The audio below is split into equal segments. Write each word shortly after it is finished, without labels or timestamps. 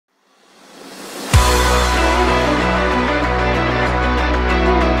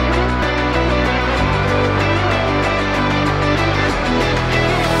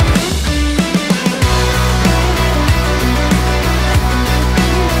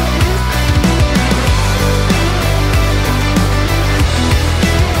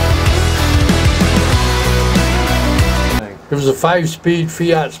It was a 5-speed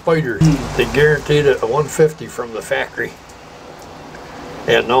Fiat Spider. They guaranteed it a 150 from the factory.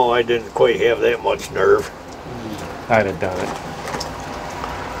 And no, I didn't quite have that much nerve. I'd have done it.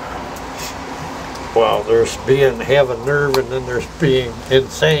 Well, there's having nerve, and then there's being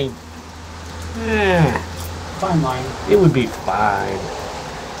insane. Fine line. It would be fine.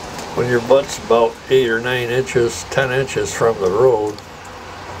 When your butt's about 8 or 9 inches, 10 inches from the road.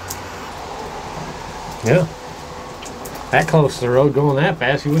 Yeah. That close to the road, going that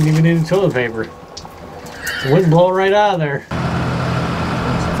fast, you wouldn't even need toilet paper. It wouldn't blow right out of there.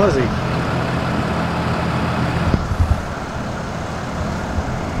 It's fuzzy.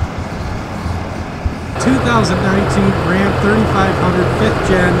 ...2019 Ram 3500 5th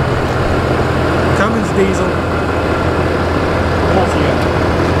Gen Cummins diesel.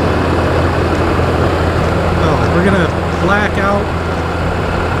 Oh, we're gonna black out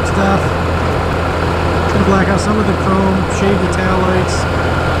stuff. Gonna black out some of the chrome, shade the taillights,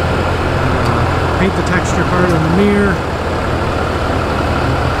 paint the texture part on the mirror.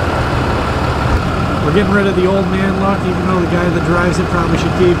 We're getting rid of the old man look, even though the guy that drives it probably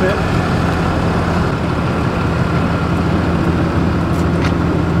should keep it.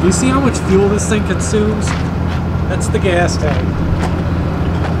 Do you see how much fuel this thing consumes? That's the gas tank.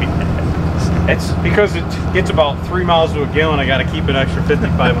 It's because it gets about 3 miles to a gallon. I got to keep an extra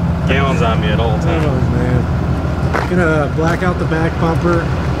 55 gallons on me at all times. Oh man. Gonna black out the back bumper,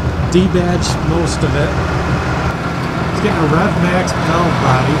 debadge most of it. It's getting a Rev Max valve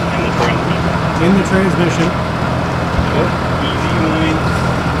body in the transmission. Yep. Easy Link.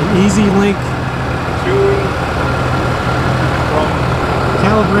 An Easy Link Tuning from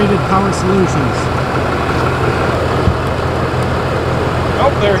Calibrated Power Solutions.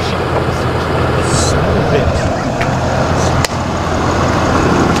 Oh, there she goes. Son of a bitch.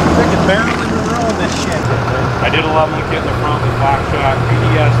 Freaking barreling and rolling this shit. I did a leveling kit in the front with Fox Shock,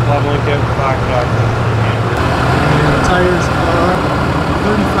 PDS leveling kit with Fox Shock. And the tires are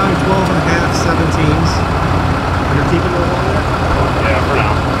 35, 12 and a half, 17s. You're keeping them on there? Yeah, for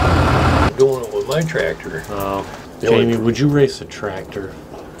now. I'm doing it with my tractor. Oh. Jamie, would you race a tractor?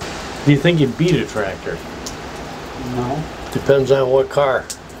 Do you think you'd beat a tractor? No. Depends on what car.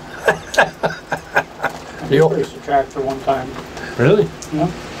 I raced a tractor one time. Really? Yeah.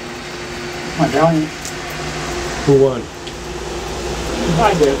 My Giant. Who won?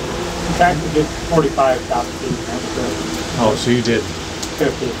 I did. The tractor did 45 top speed. Oh, so you did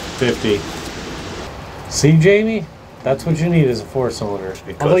 50. 50. See, Jamie? That's what you need is a 4-cylinder.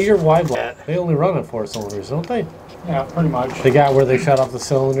 Although you're wide, they only run at 4 cylinders, don't they? Yeah, pretty much. They got where they shut off the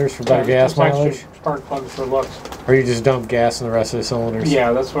cylinders for better gas mileage? Spark plugs for looks. Or you just dump gas in the rest of the cylinders?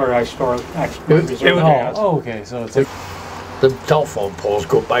 Yeah, that's where I store extra reserve gas. Oh, okay. So it's like The telephone poles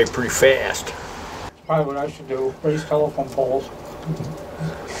go by pretty fast. Probably what I should do. Raise telephone poles.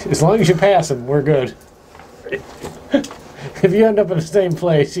 as long as you pass them, we're good. If you end up in the same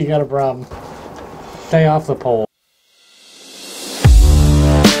place, you got a problem. Stay off the pole.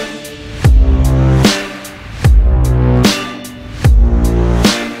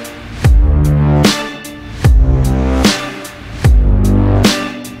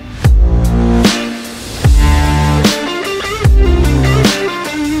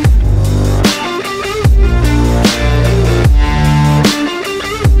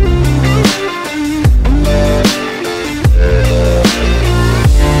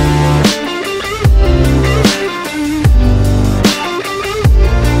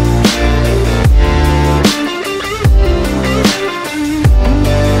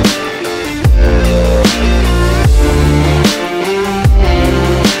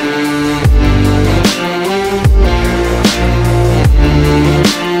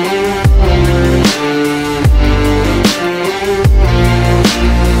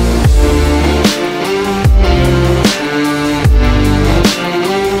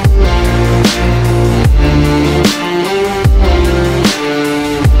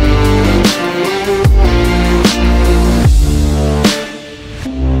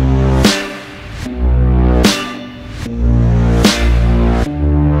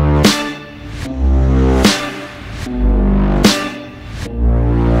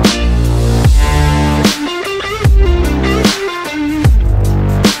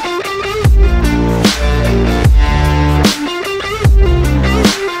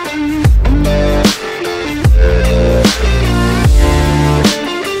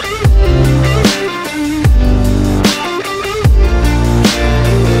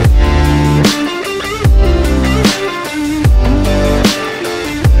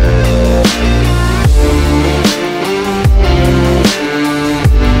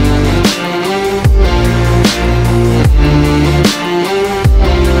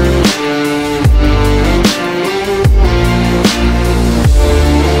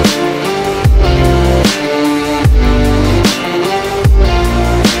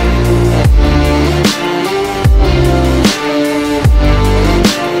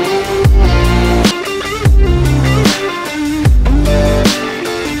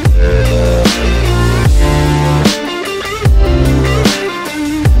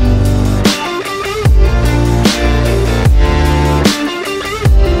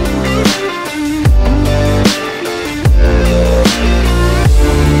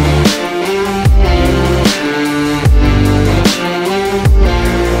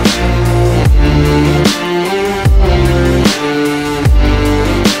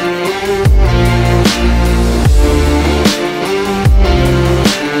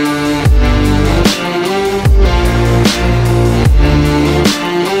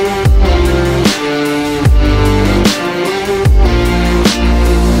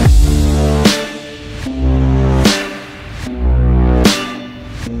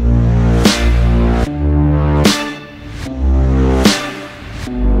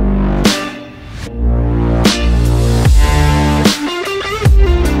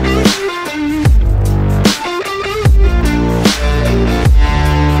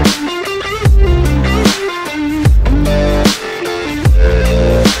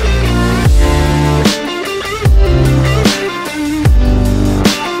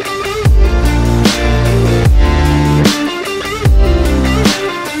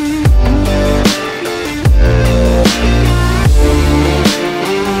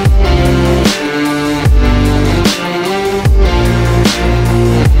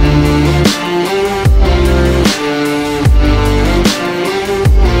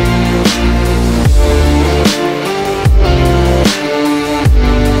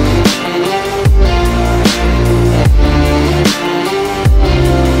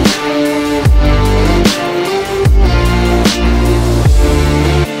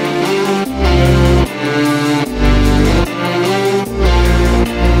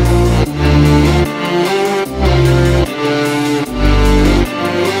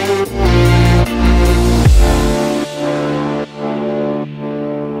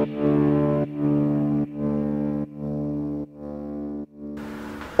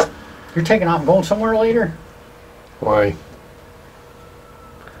 You're taking off and going somewhere later? Why?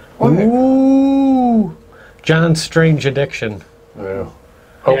 Ooh. John's strange addiction. Yeah.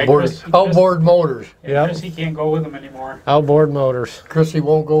 Yeah, Outboard motors. Yep. Chris, he can't go with them anymore. Outboard motors. Chrissy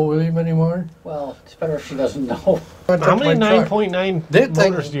won't go with him anymore. Well, it's better if she doesn't know. How many 9.9 That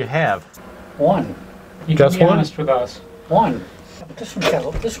thing- motors do you have? One. You Just can be one? honest with us. One. But this one's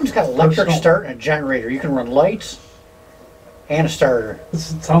got electric Personal. start and a generator. You can run lights and a starter.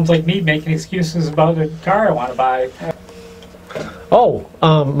 This sounds like me making excuses about a car I want to buy. Oh,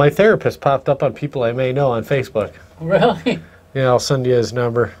 my therapist popped up on people I may know on Facebook. Really? Yeah, I'll send you his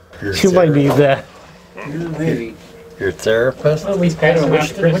number. Your You might need that. Maybe. Your therapist? At least pass it on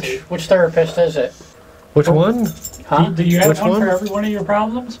to Chrissy. Which therapist is it? Which one? Huh? Do you have Which one one? for every one of your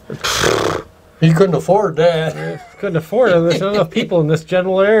problems? He couldn't afford that. Couldn't afford it. There's not enough people in this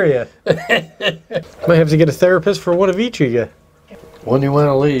general area. Might have to get a therapist for one of each of you. When you want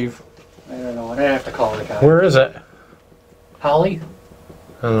to leave. I don't know. I'd have to call the guy. Where is it? Holly?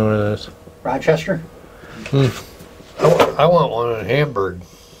 I don't know where it is. Rochester? I want one in Hamburg.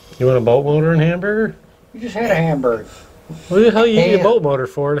 You want a boat motor and hamburger? You just had a Hamburg. What the hell you need a Yeah. boat motor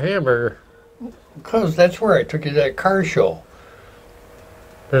for and a hamburger? Because that's where I took you to that car show.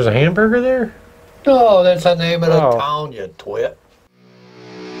 There's a hamburger there? No, that's the name of the Oh. town, you twit.